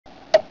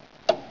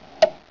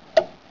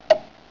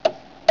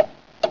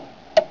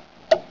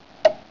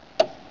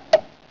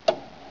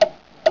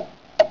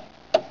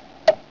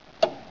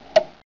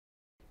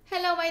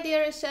my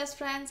dearest chess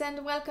friends,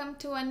 and welcome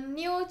to a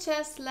new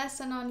chess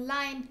lesson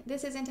online.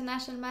 This is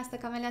International Master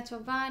Camelia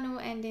Ciobanu,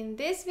 and in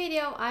this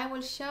video I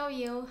will show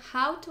you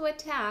how to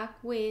attack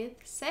with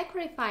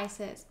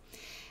sacrifices.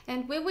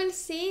 And we will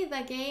see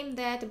the game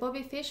that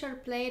Bobby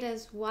Fischer played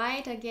as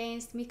white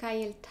against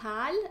Mikhail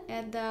Tal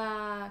at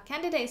the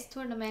Candidates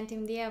Tournament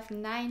in the year of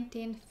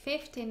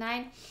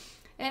 1959.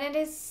 And it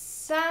is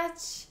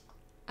such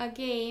a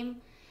game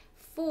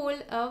full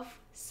of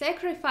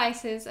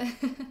sacrifices.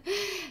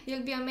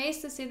 You'll be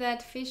amazed to see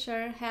that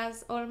Fischer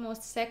has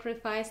almost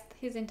sacrificed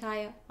his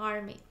entire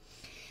army.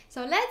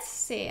 So let's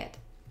see it.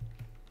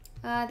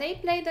 They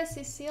play the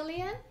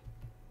Sicilian,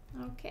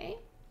 okay,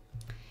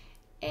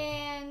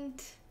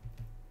 and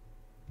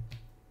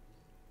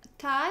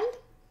Tal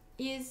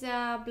is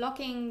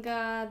blocking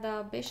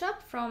the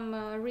bishop from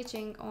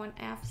reaching on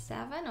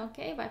f7,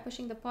 okay, by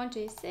pushing the pawn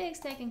to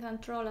e6, taking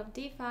control of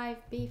d5,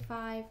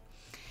 b5.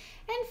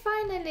 And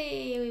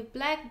finally,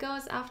 black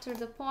goes after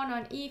the pawn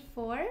on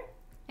e4,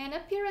 and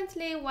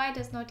apparently white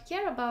does not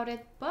care about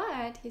it,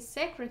 but he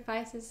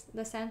sacrifices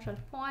the central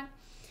pawn.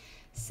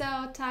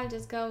 So Tal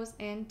just goes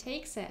and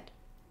takes it.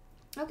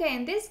 Okay,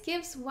 and this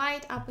gives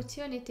white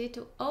opportunity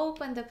to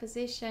open the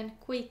position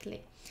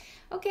quickly.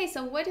 Okay,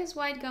 so what is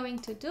white going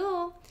to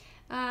do?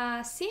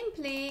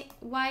 Simply,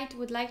 white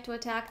would like to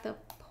attack the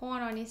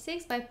pawn on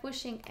e6 by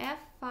pushing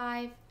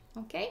f5,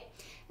 okay,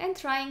 and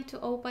trying to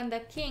open the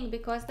king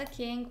because the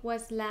king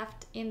was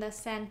left in the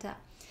center.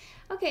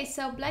 Okay,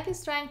 so black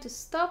is trying to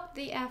stop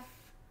the f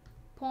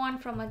pawn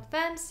from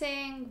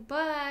advancing,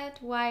 but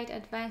white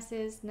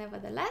advances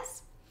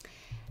nevertheless.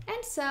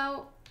 And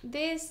so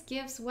this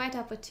gives white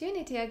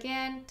opportunity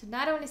again to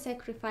not only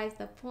sacrifice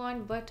the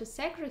pawn, but to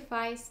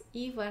sacrifice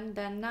even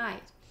the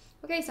knight.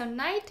 Okay, so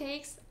knight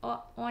takes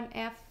on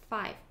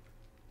f5.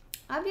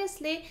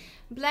 Obviously,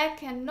 black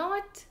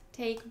cannot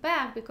take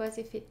back, because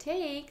if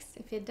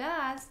it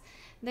does,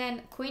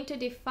 then queen to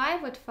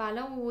d5 would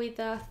follow with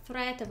the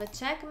threat of a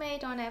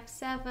checkmate on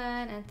f7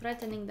 and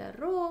threatening the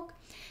rook.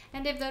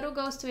 And if the rook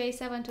goes to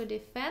a7 to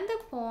defend the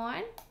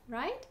pawn,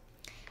 right?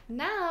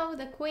 Now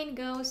the queen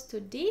goes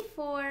to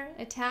d4,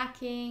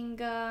 attacking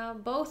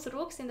both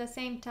rooks in the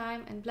same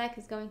time, and black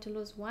is going to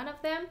lose one of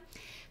them.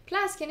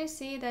 Plus, can you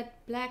see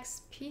that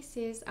black's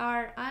pieces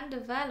are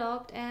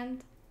undeveloped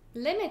and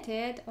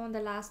limited on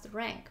the last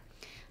rank?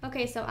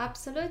 Okay, so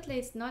absolutely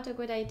it's not a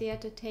good idea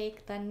to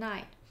take the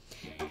knight.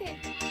 Okay.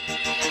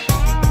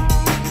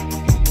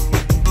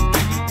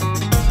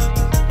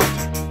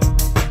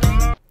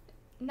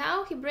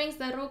 Now he brings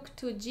the rook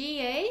to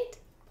g8,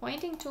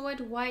 pointing toward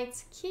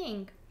white's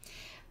king.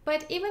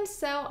 But even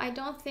so, I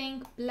don't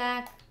think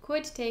black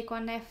could take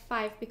on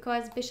f5,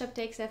 because bishop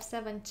takes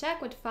f7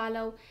 check would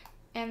follow,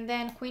 and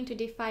then queen to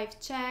d5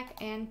 check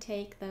and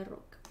take the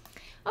rook.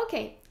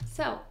 Okay,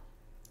 so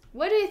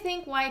what do you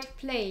think white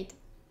played?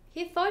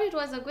 He thought it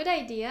was a good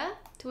idea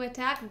to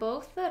attack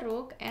both the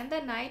rook and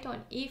the knight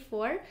on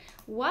e4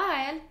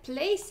 while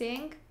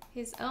placing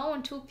his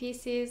own two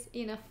pieces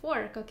in a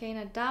fork, okay, in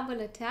a double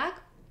attack.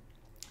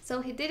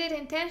 So he did it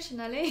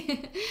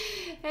intentionally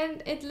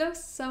and it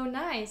looks so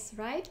nice,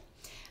 right?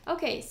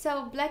 Okay,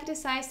 so black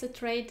decides to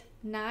trade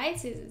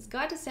knights. He's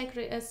got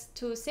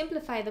to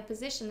simplify the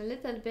position a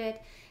little bit.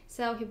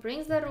 So he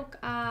brings the rook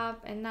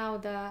up, and now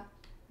the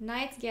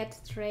knights get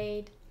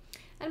trade,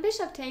 and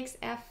bishop takes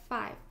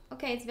f5.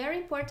 Okay, it's very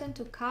important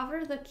to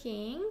cover the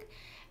king.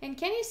 And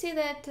can you see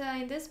that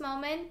in this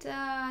moment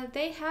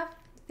they have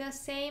the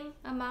same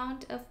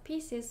amount of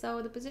pieces,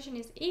 so the position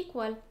is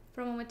equal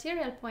from a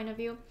material point of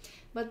view,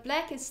 but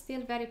black is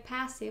still very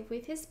passive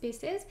with his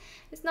pieces.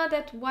 It's not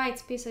that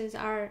white's pieces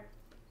are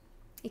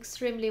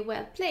extremely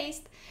well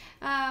placed,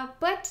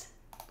 but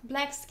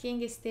black's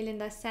king is still in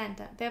the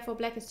center. Therefore,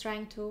 black is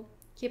trying to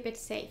keep it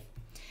safe.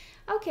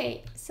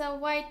 Okay, so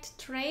white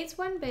trades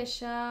one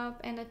bishop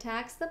and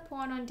attacks the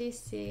pawn on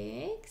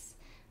d6.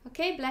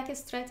 Okay, black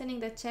is threatening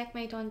the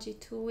checkmate on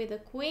g2 with the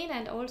queen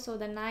and also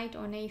the knight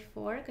on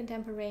a4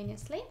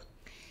 contemporaneously.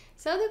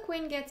 So the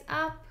queen gets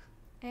up,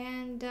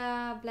 and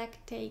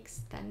black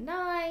takes the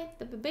knight.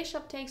 The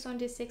bishop takes on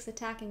d6,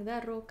 attacking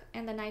the rook,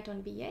 and the knight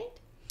on b8.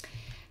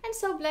 And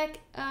so black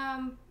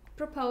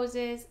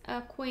proposes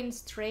a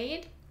queen's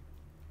trade.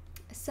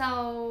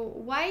 So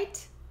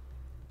white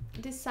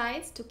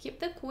decides to keep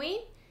the queen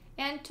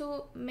and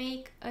to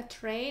make a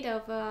trade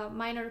of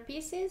minor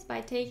pieces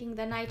by taking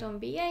the knight on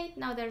b8.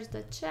 Now there's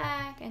the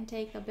check, and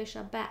take the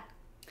bishop back.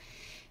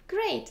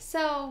 Great,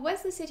 so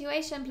what's the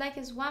situation? Black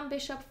is one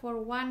bishop for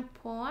one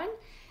pawn,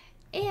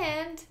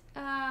 and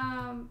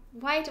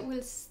white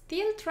will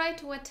still try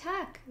to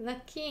attack the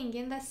king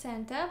in the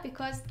center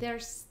because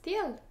there's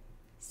still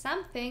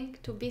something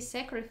to be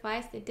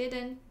sacrificed. It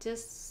didn't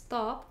just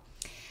stop.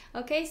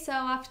 Okay, so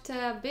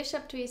after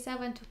bishop to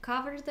e7 to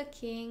cover the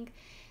king,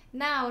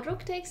 now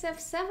rook takes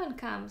f7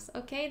 comes.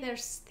 Okay,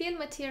 there's still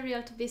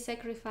material to be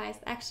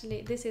sacrificed.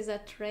 Actually, this is a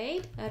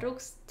trade, a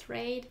rook's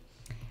trade,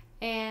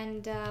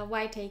 and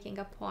white taking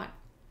a pawn.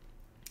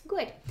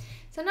 Good.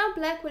 So now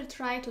black will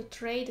try to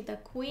trade the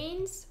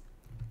queens,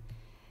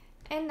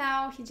 And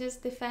now he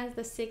just defends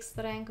the 6th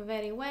rank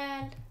very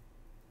well.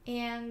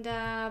 And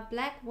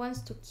black wants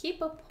to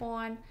keep a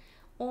pawn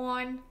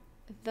on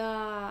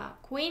the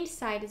queen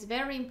side. Is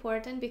very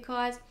important,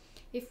 because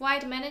if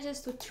white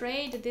manages to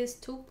trade these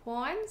 2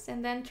 pawns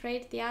and then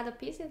trade the other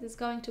pieces, it's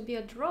going to be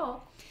a draw,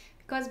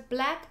 because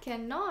black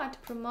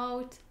cannot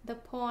promote the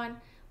pawn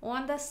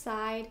on the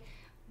side,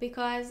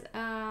 because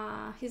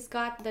he's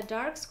got the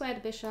dark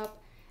squared bishop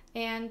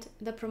and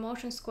the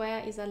promotion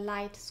square is a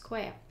light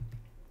square.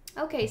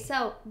 Okay,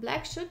 so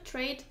black should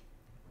trade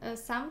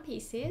some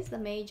pieces, the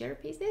major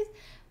pieces,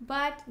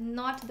 but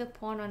not the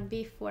pawn on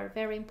b4,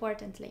 very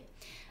importantly.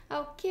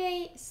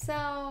 Okay,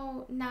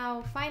 so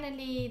now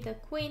finally the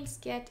queens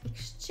get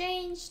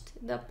exchanged,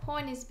 the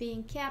pawn is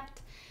being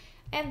kept,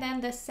 and then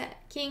the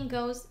king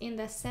goes in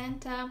the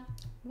center.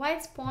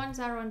 White's pawns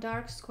are on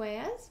dark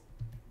squares.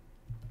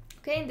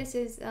 Okay, this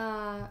is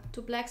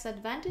to black's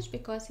advantage,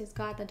 because he's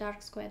got the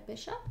dark squared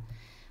bishop.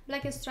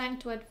 Black is trying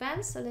to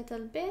advance a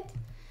little bit.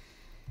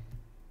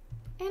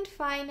 And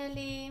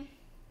finally,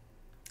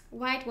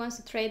 white wants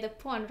to trade the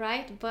pawn,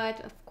 right?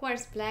 But of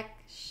course, black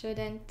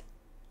shouldn't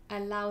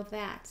allow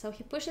that. So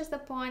he pushes the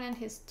pawn, and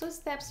he's 2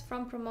 steps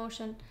from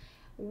promotion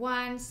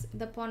once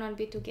the pawn on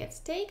b2 gets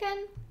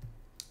taken.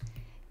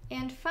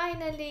 And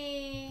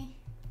finally,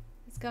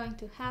 it's going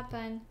to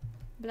happen.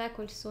 Black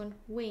will soon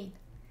win.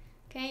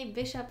 Okay,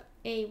 bishop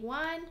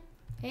a1,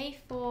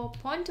 a4,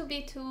 pawn to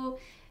b2.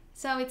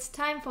 So it's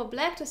time for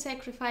black to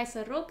sacrifice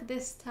a rook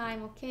this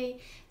time. Okay,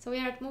 so we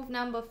are at move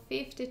number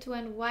 52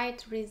 and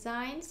white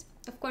resigns.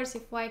 Of course,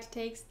 if white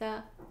takes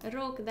the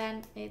rook,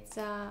 then it's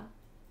a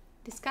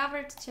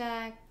discovered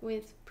check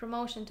with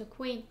promotion to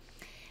queen,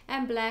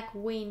 and black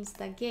wins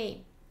the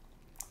game.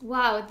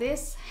 Wow,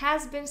 this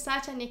has been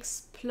such an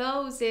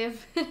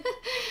explosive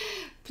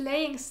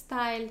playing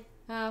style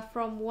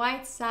from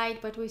white side,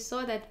 but we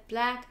saw that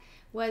black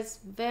was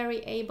very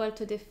able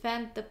to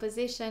defend the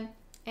position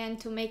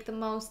and to make the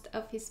most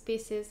of his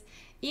pieces,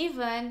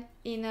 even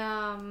in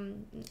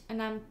an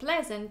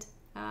unpleasant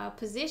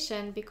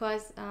position,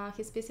 because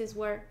his pieces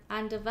were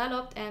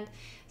undeveloped, and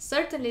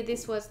certainly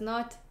this was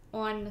not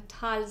on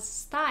Tal's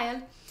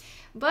style.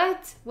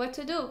 But what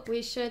to do?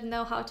 We should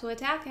know how to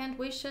attack, and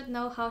we should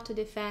know how to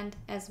defend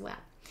as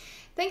well.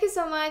 Thank you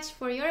so much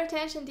for your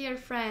attention, dear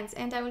friends,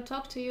 and I will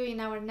talk to you in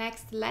our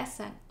next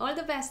lesson. All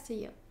the best to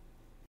you.